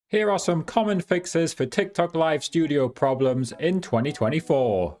Here are some common fixes for TikTok Live Studio problems in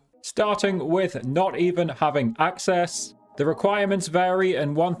 2024. Starting with not even having access. The requirements vary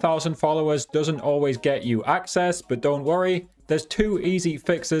and 1,000 followers doesn't always get you access, but don't worry, there's two easy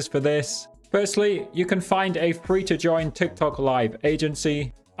fixes for this. Firstly, you can find a free-to-join TikTok Live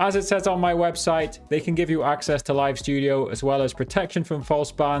agency. As it says on my website, they can give you access to Live Studio as well as protection from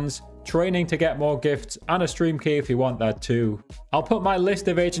false bans, training to get more gifts, and a stream key if you want that too. I'll put my list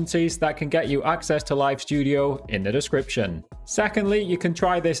of agencies that can get you access to Live Studio in the description. Secondly, you can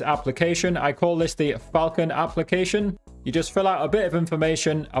try this application. I call this the Falcon application. You just fill out a bit of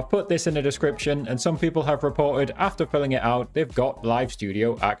information. I've put this in the description, and some people have reported after filling it out, they've got Live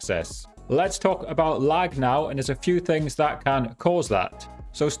Studio access. Let's talk about lag now, and there's a few things that can cause that.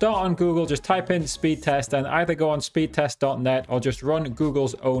 So start on Google, just type in speed test and either go on speedtest.net or just run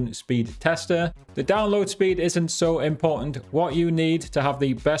Google's own speed tester. The download speed isn't so important. What you need to have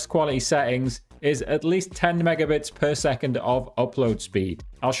the best quality settings is at least 10 megabits per second of upload speed.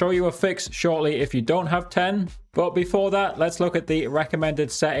 I'll show you a fix shortly if you don't have 10. But before that, let's look at the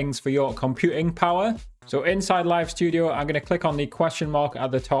recommended settings for your computing power. So inside Live Studio, I'm going to click on the question mark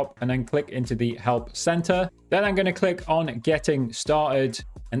at the top and then click into the Help Center. Then I'm going to click on Getting Started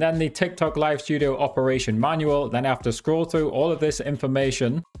and then the TikTok Live Studio Operation Manual. Then I have to scroll through all of this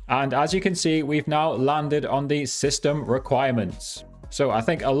information. And as you can see, we've now landed on the system requirements. So I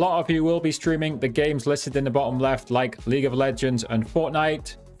think a lot of you will be streaming the games listed in the bottom left like League of Legends and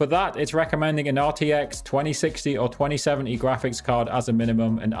Fortnite. For that, it's recommending an RTX 2060 or 2070 graphics card as a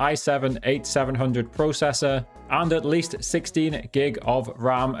minimum, an i7-8700 processor, and at least 16 gig of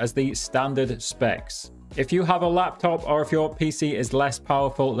RAM as the standard specs. If you have a laptop or if your PC is less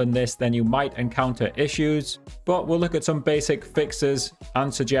powerful than this, then you might encounter issues, but we'll look at some basic fixes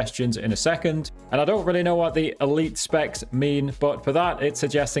and suggestions in a second. And I don't really know what the elite specs mean, but for that, it's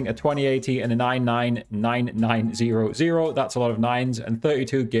suggesting a 2080 and a 999900. That's a lot of nines, and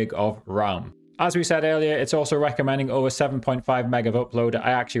 32 gig of RAM. As we said earlier, it's also recommending over 7.5 meg of upload.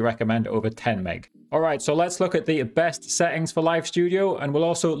 I actually recommend over 10 meg. All right, so let's look at the best settings for Live Studio, and we'll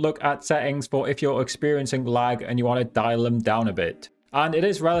also look at settings for if you're experiencing lag and you want to dial them down a bit. And it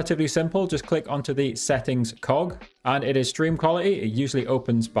is relatively simple. Just click onto the settings cog, and it is stream quality. It usually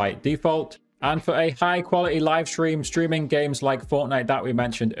opens by default. And for a high quality live stream, streaming games like Fortnite that we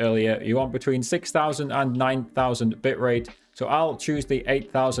mentioned earlier, you want between 6,000 and 9,000 bitrate. So I'll choose the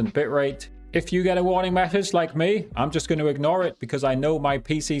 8,000 bitrate. If you get a warning message like me, I'm just going to ignore it because I know my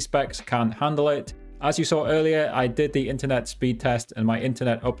PC specs can handle it. As you saw earlier, I did the internet speed test and my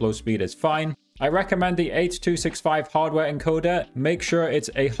internet upload speed is fine. I recommend the H.265 hardware encoder. Make sure it's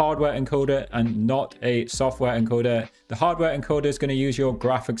a hardware encoder and not a software encoder. The hardware encoder is going to use your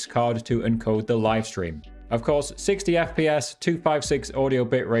graphics card to encode the live stream. Of course, 60 FPS, 256 audio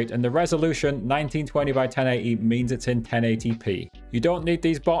bitrate, and the resolution 1920 by 1080 means it's in 1080p. You don't need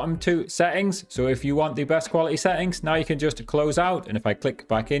these bottom two settings, so if you want the best quality settings, now you can just close out, and if I click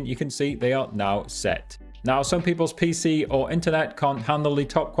back in, you can see they are now set. Now, some people's PC or internet can't handle the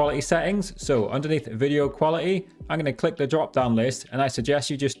top quality settings, so underneath video quality, I'm going to click the drop-down list, and I suggest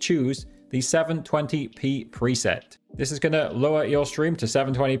you just choose the 720p preset. This is going to lower your stream to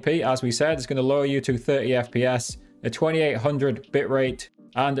 720p. As we said, it's going to lower you to 30 FPS, a 2800 bitrate,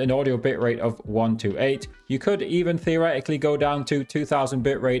 and an audio bitrate of 128. You could even theoretically go down to 2000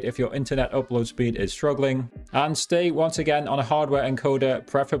 bitrate if your internet upload speed is struggling. And stay once again on a hardware encoder,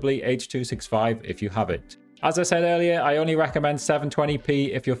 preferably H.265 if you have it. As I said earlier, I only recommend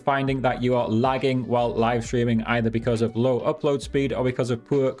 720p if you're finding that you are lagging while live streaming, either because of low upload speed or because of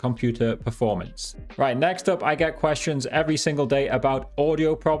poor computer performance. Right, next up, I get questions every single day about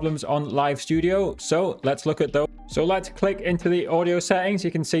audio problems on Live Studio. So let's look at those. So let's click into the audio settings.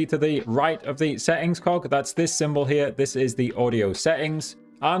 You can see to the right of the settings cog, that's this symbol here. This is the audio settings.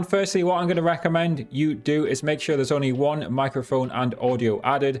 And firstly, what I'm going to recommend you do is make sure there's only one microphone and audio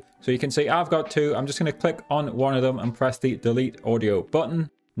added. So you can see I've got two. I'm just going to click on one of them and press the delete audio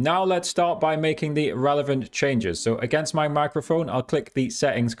button. Now let's start by making the relevant changes. So against my microphone, I'll click the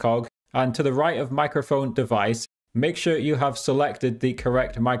settings cog, and to the right of microphone device, make sure you have selected the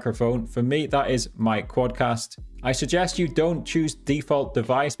correct microphone. For me, that is my Quadcast. I suggest you don't choose default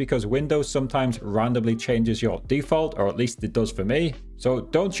device because Windows sometimes randomly changes your default, or at least it does for me. So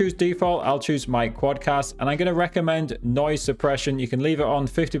don't choose default, I'll choose my Quadcast, and I'm going to recommend noise suppression. You can leave it on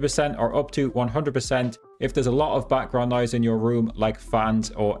 50% or up to 100% if there's a lot of background noise in your room like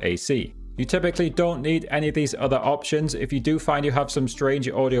fans or AC. You typically don't need any of these other options. If you do find you have some strange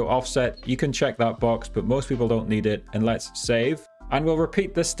audio offset, you can check that box, but most people don't need it. And let's save. And we'll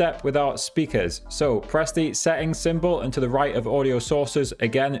repeat this step with our speakers. So press the settings symbol and to the right of audio sources.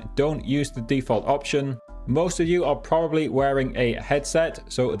 Again, don't use the default option. Most of you are probably wearing a headset,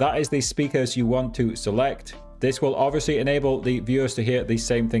 so that is the speakers you want to select. This will obviously enable the viewers to hear the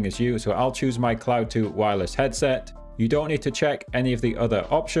same thing as you, so I'll choose my Cloud 2 wireless headset. You don't need to check any of the other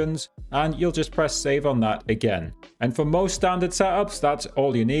options, and you'll just press save on that again. And for most standard setups, that's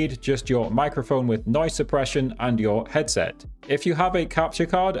all you need, just your microphone with noise suppression and your headset. If you have a capture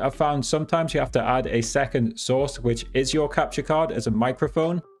card, I've found sometimes you have to add a second source, which is your capture card as a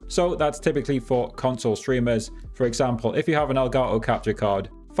microphone. So that's typically for console streamers. For example, if you have an Elgato capture card,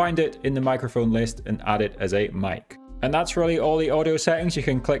 find it in the microphone list and add it as a mic. And that's really all the audio settings. You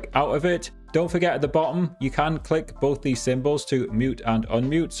can click out of it. Don't forget at the bottom, you can click both these symbols to mute and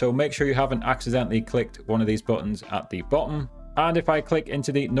unmute. So make sure you haven't accidentally clicked one of these buttons at the bottom. And if I click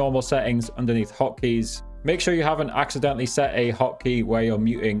into the normal settings underneath hotkeys, make sure you haven't accidentally set a hotkey where you're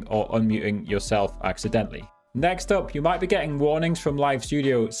muting or unmuting yourself accidentally. Next up, you might be getting warnings from Live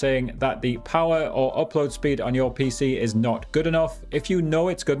Studio saying that the power or upload speed on your PC is not good enough. If you know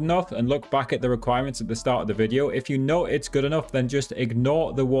it's good enough and look back at the requirements at the start of the video, if you know it's good enough, then just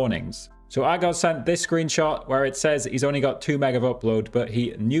ignore the warnings. So I got sent this screenshot where it says he's only got 2 meg of upload, but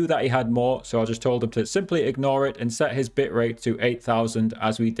he knew that he had more, so I just told him to simply ignore it and set his bitrate to 8000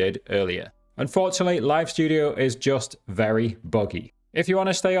 as we did earlier. Unfortunately, Live Studio is just very buggy. If you want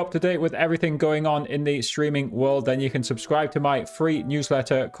to stay up to date with everything going on in the streaming world, then you can subscribe to my free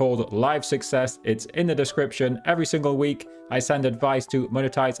newsletter called Live Success. It's in the description. Every single week, I send advice to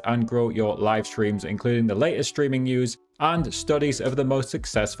monetize and grow your live streams, including the latest streaming news and studies of the most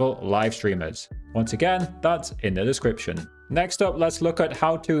successful live streamers. Once again, that's in the description. Next up, let's look at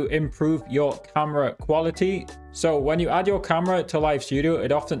how to improve your camera quality. So when you add your camera to Live Studio,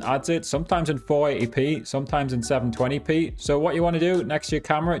 it often adds it sometimes in 480p, sometimes in 720p. So what you want to do next to your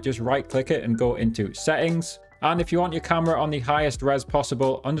camera, just right click it and go into settings. And if you want your camera on the highest res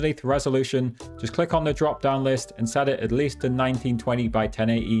possible, underneath resolution, just click on the drop down list and set it at least to 1920 by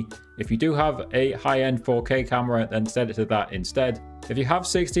 1080. If you do have a high-end 4K camera, then set it to that instead. If you have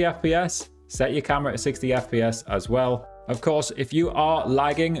 60 FPS, set your camera to 60 FPS as well. Of course, if you are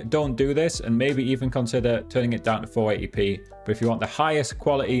lagging, don't do this and maybe even consider turning it down to 480p. But if you want the highest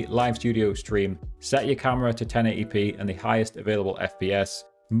quality Live Studio stream, set your camera to 1080p and the highest available FPS.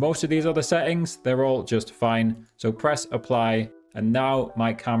 Most of these other settings, they're all just fine. So press apply, and now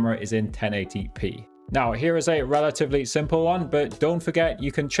my camera is in 1080p. Now, here is a relatively simple one, but don't forget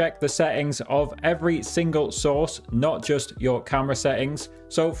you can check the settings of every single source, not just your camera settings.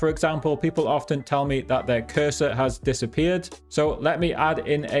 So for example, people often tell me that their cursor has disappeared. So let me add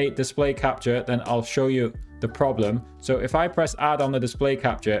in a display capture, then I'll show you the problem. So if I press add on the display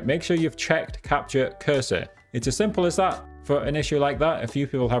capture, make sure you've checked capture cursor. It's as simple as that. For an issue like that, a few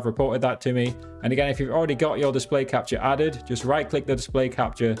people have reported that to me. And again, if you've already got your display capture added, just right click the display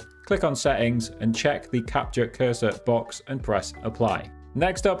capture, click on settings and check the capture cursor box and press apply.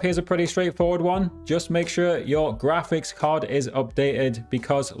 Next up, here's a pretty straightforward one. Just make sure your graphics card is updated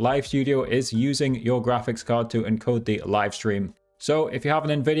because Live Studio is using your graphics card to encode the live stream. So if you have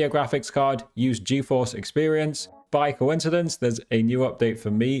an NVIDIA graphics card, use GeForce Experience. By coincidence, there's a new update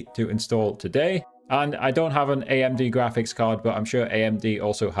for me to install today. And I don't have an AMD graphics card, but I'm sure AMD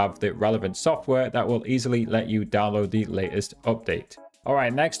also have the relevant software that will easily let you download the latest update. All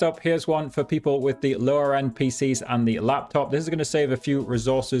right, next up, here's one for people with the lower end PCs and the laptop. This is going to save a few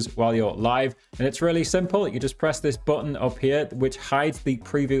resources while you're live. And it's really simple. You just press this button up here, which hides the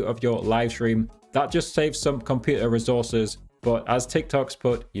preview of your live stream. That just saves some computer resources. But as TikTok's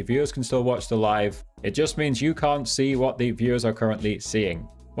put, your viewers can still watch the live. It just means you can't see what the viewers are currently seeing.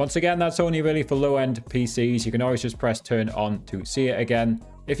 Once again, that's only really for low-end PCs. You can always just press turn on to see it again.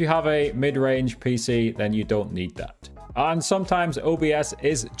 If you have a mid-range PC, then you don't need that. And sometimes OBS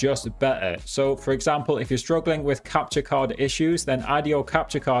is just better. So for example, if you're struggling with capture card issues, then add your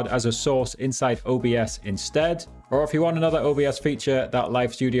capture card as a source inside OBS instead. Or if you want another OBS feature that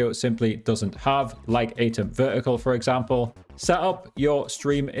Live Studio simply doesn't have, like ATEM Vertical, for example, set up your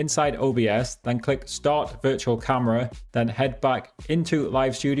stream inside OBS, then click Start Virtual Camera, then head back into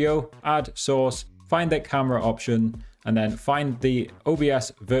Live Studio, add source, find the camera option, and then find the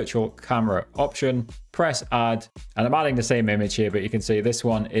OBS Virtual Camera option, press Add, and I'm adding the same image here, but you can see this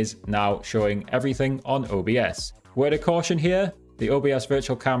one is now showing everything on OBS. Word of caution here, the OBS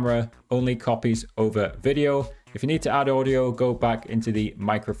Virtual Camera only copies over video. If you need to add audio, go back into the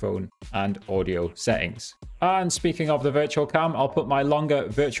microphone and audio settings. And speaking of the virtual cam, I'll put my longer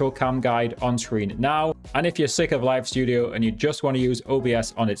virtual cam guide on screen now. And if you're sick of Live Studio and you just want to use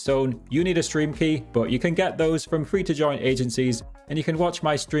OBS on its own, you need a stream key, but you can get those from free to join agencies and you can watch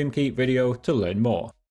my StreamKeep video to learn more.